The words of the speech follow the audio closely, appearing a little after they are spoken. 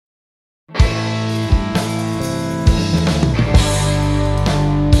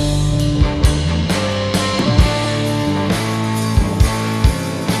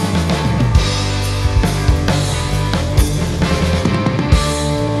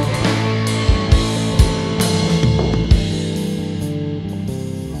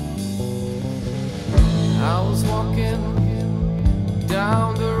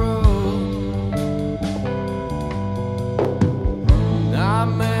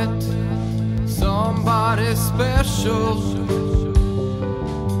somebody special.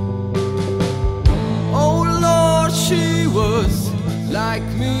 Oh Lord, she was like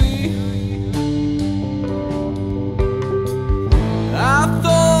me. I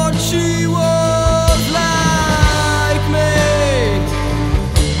thought she was like me.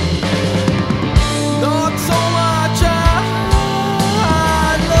 Not so much I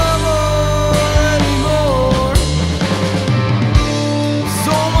love her anymore.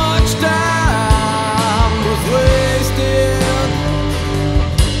 So much time was wasted.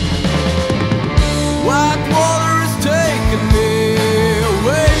 Whitewater has taken me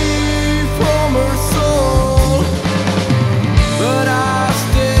away from her soul, but I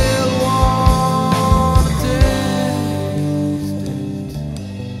still wanna taste it.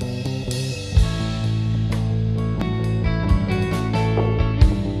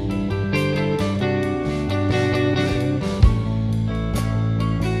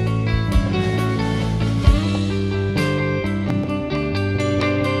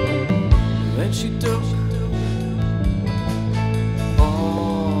 Then she took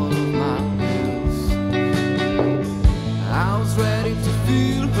all of my pills. I was ready to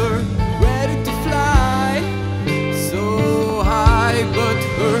feel her, ready to fly so high, but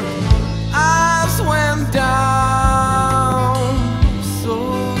her eyes went down so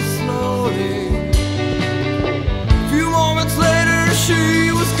slowly. A few moments later,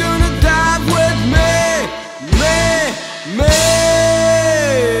 she was gonna dive with me.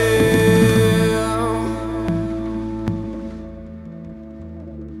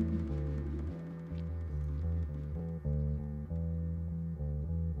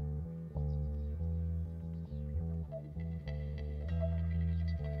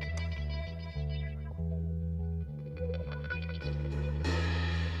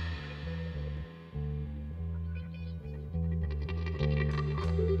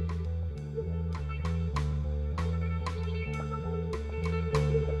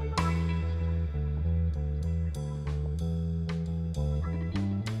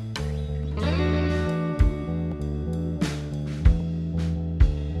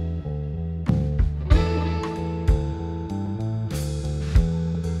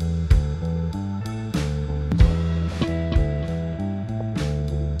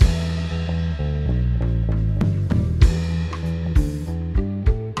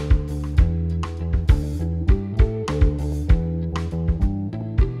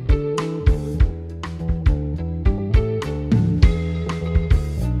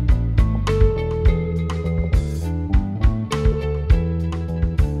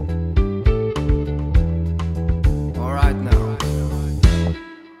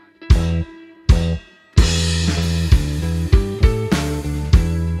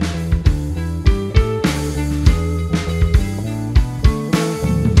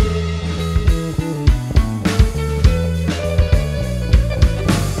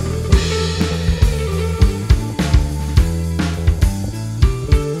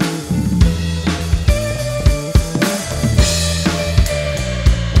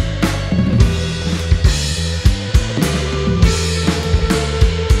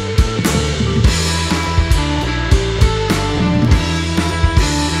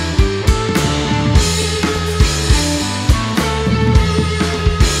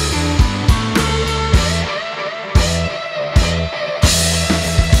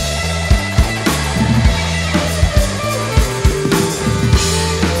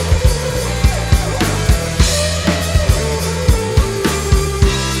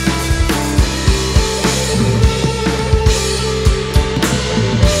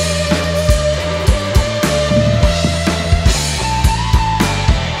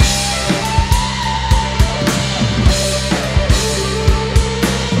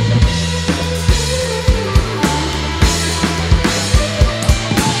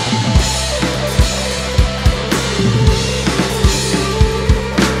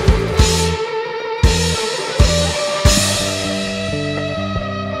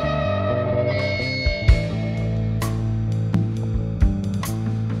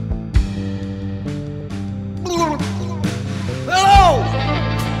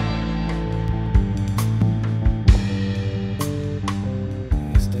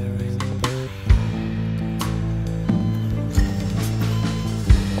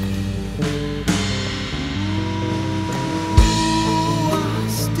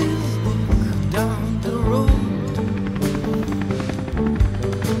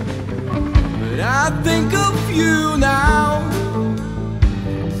 Think of you now.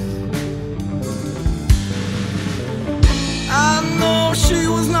 I know she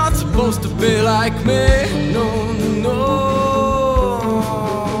was not supposed to be like me, no.